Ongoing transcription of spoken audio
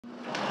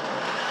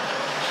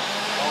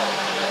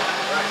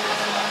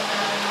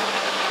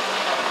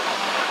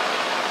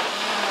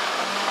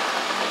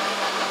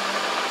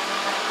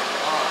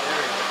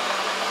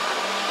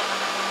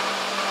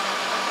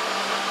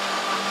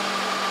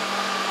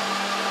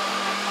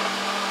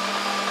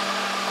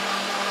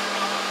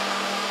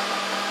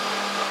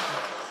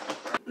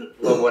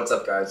So what's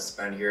up guys, it's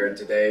Ben here, and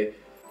today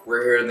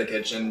we're here in the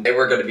kitchen. Today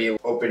we're going to be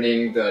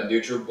opening the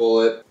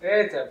Nutribullet.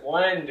 It's a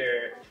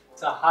blender.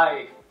 It's a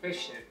high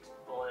efficient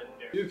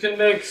blender. You can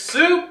make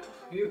soup,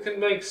 you can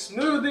make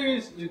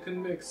smoothies, you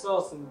can make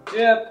sauce and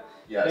dip,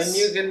 Yes. and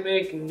you can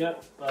make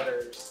nut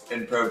butters.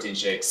 And protein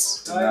shakes.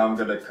 So now I'm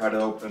going to cut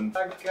it open.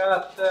 I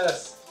got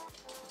this.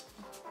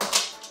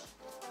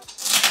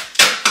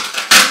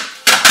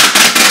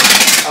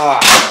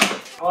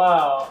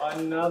 Wow,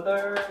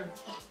 another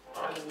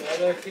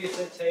piece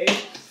of tape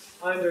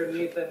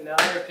underneath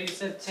another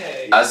piece of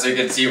tape. As you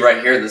can see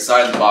right here, the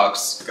side of the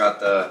box, we've got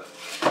the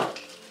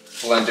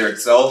blender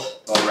itself.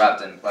 It's all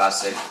wrapped in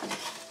plastic.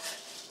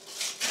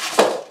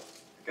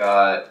 We've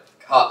got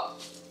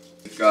cup.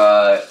 We've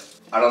got,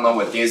 I don't know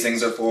what these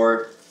things are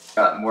for. We've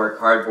got more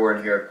cardboard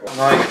in here. I'm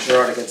not even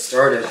sure how to get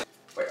started.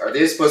 Wait, are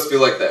these supposed to be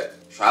like the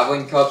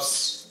traveling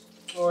cups?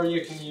 Or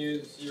you can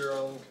use your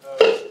own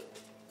cup.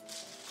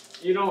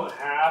 You don't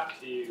have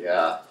to.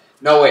 Yeah.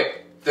 No, wait.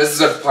 This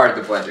is a part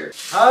of the blender.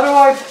 How do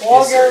I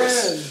plug it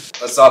in?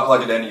 Let's not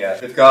plug it in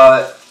yet. We've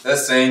got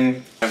this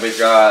thing, and we've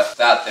got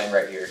that thing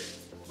right here.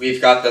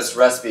 We've got this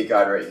recipe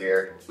guide right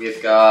here.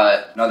 We've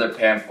got another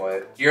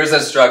pamphlet. Here's the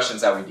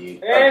instructions that we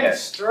need.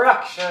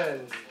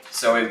 Instructions.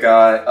 So we've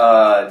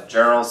got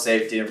general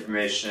safety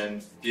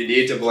information. If you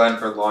need to blend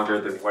for longer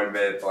than 1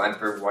 minute, blend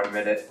for 1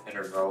 minute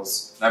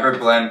intervals. Never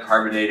blend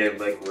carbonated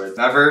liquids.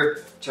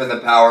 Never turn the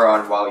power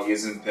on while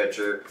using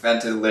pitcher.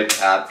 Vented lid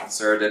cap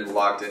inserted and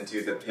locked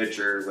into the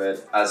pitcher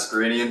lid, as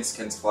ingredients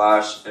can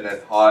splash and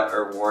if hot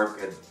or warm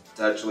could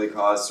potentially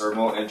cause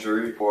thermal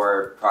injury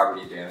or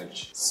property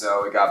damage.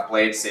 So we got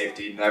blade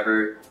safety.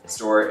 Never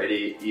store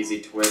any easy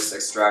twist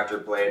extractor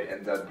blade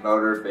in the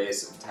motor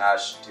base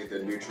attached to the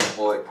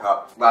Nutribullet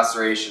cup.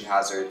 Laceration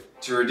hazard.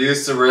 To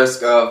reduce the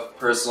risk of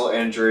personal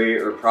injury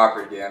or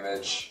property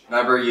damage,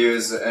 never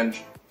use the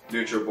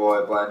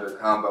Nutribullet blender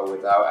combo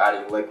without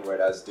adding liquid,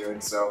 as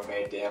doing so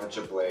may damage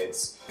the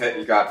blades.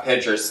 You got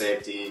pitcher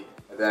safety.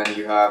 And then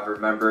you have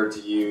remember to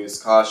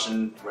use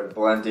caution when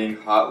blending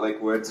hot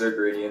liquids or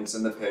ingredients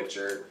in the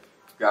pitcher.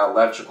 You've got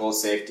electrical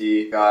safety,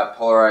 you've got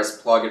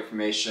polarized plug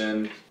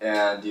information,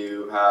 and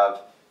you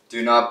have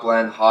do not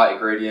blend hot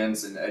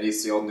ingredients in any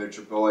sealed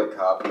Nutribullet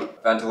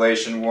cup.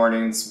 Ventilation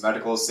warnings,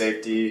 medical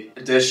safety,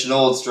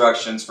 additional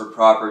instructions for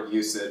proper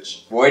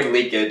usage. Avoid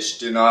leakage,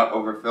 do not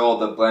overfill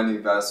the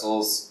blending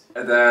vessels.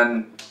 And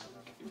then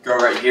go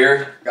right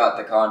here, got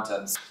the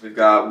contents. We've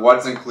got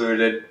what's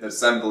included, the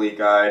assembly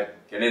guide,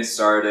 getting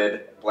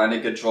started,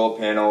 blending control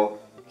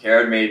panel,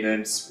 care and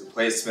maintenance,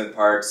 replacement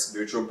parts,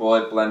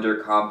 Nutribullet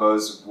blender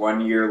combos,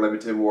 1 year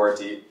limited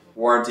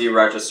warranty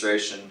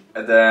registration.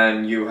 And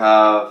then you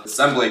have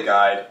assembly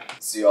guide.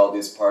 See all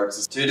these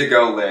parts. 2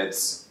 to-go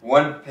lids,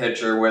 1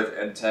 pitcher with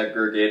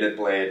integrated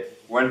blade,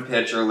 1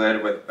 pitcher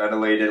lid with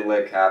ventilated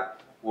lid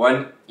cap,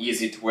 1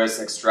 easy twist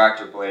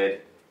extractor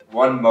blade,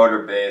 1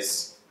 motor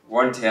base,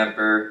 1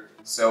 tamper.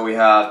 So we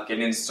have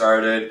getting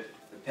started,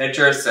 the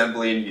pitcher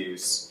assembly and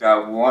use. We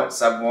got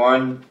step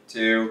 1,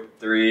 2,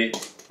 3,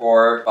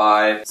 4,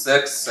 5,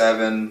 6,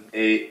 7,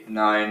 8,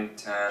 9,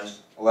 10,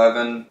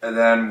 11. And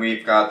then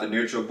we've got the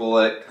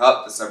Nutribullet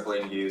cup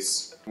assembly and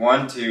use.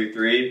 1, 2,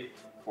 3,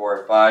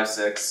 4, 5,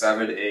 6,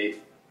 7,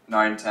 8,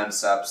 9, 10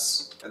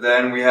 steps. And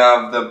then we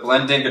have the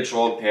blending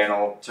control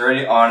panel,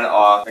 turning on and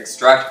off,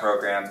 extract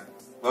program,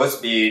 low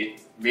speed,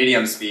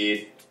 medium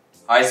speed,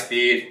 high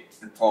speed,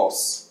 and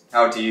pulse.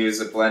 How to use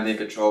the blending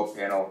control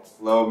panel,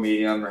 low,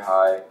 medium, or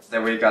high.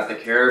 Then we've got the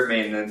care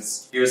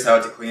maintenance. Here's how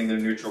to clean the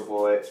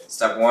Nutribullet.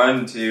 Step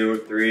 1,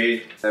 2,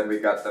 3. Then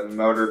we've got the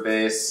motor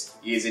base,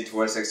 easy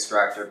twist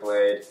extractor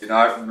blade. Do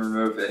not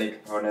remove any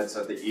components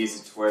of the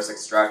easy twist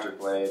extractor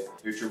blade,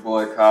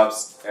 Nutribullet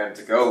cups, and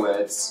to-go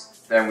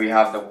lids. Then we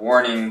have the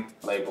warning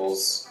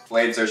labels.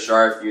 Blades are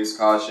sharp, use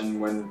caution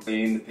when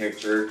cleaning the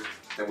pitcher.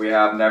 Then we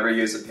have never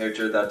use a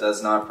pitcher that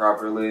does not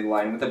properly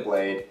line with the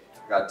blade.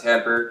 We've got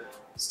tamper,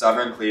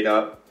 stubborn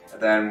cleanup,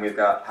 and then we've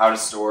got how to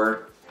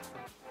store.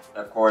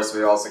 And of course,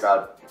 we also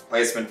got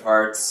replacement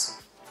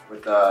parts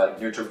with the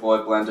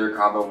Nutribullet blender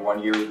combo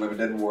 1 year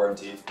limited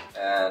warranty,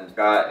 and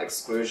got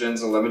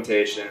exclusions and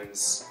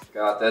limitations.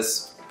 Got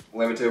this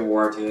limited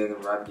warranty and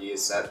the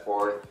remedies set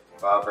forth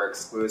above are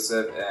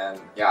exclusive,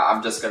 and yeah,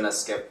 I'm just gonna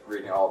skip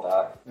reading all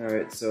that.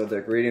 Alright, so the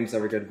ingredients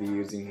that we're gonna be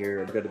using here,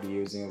 we're gonna be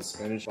using the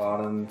spinach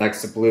bottom,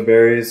 next the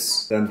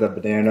blueberries, then the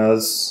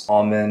bananas,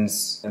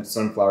 almonds, and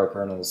sunflower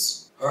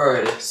kernels.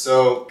 Alright,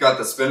 so got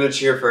the spinach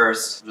here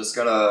first. I'm just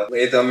gonna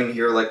lay them in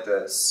here like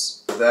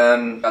this.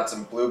 Then got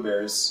some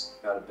blueberries,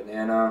 got a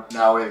banana.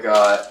 Now we've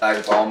got a bag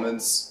of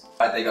almonds.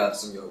 I got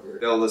some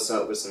yogurt. Fill this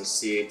up with some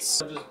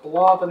seeds. Just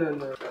blob it in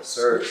there. Yes,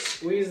 sir.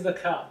 Squeeze the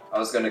cup. I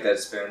was gonna get a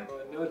spoon.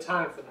 No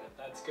time for that.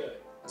 That's good.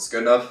 That's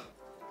good enough?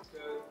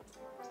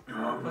 Good.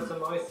 I'll put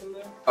some ice in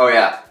there. Oh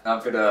yeah, now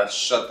I'm gonna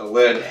shut the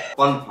lid.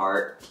 Fun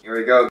part. Here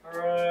we go.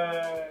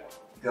 Alright.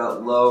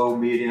 Got low,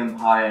 medium,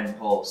 high, and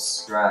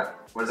pulse. Extract.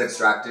 What does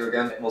extract do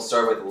again? We'll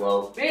start with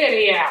low.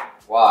 Medium.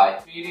 Why?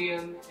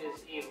 Medium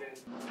is even.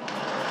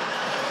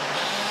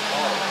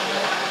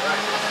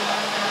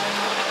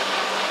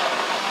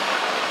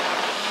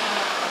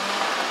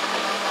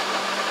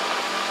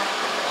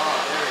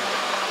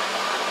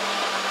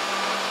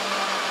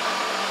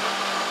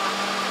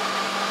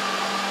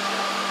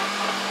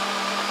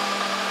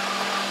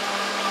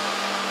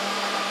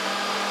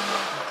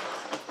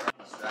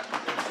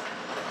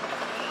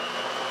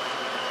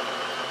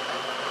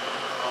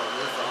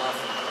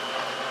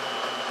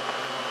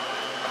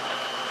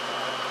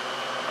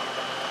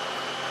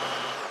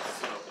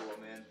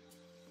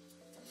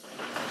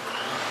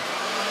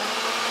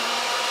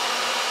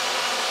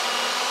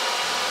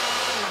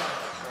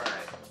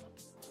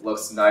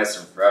 looks nice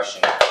and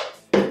refreshing.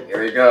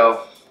 Here we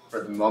go,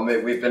 for the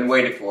moment we've been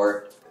waiting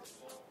for.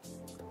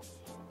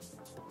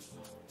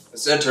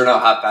 This didn't turn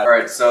out half bad.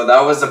 Alright, so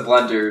that was the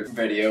blender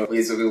video.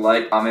 Please, if you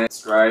like, comment,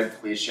 subscribe,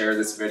 please share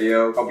this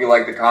video. Hope you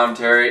like the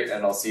commentary,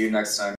 and I'll see you next time.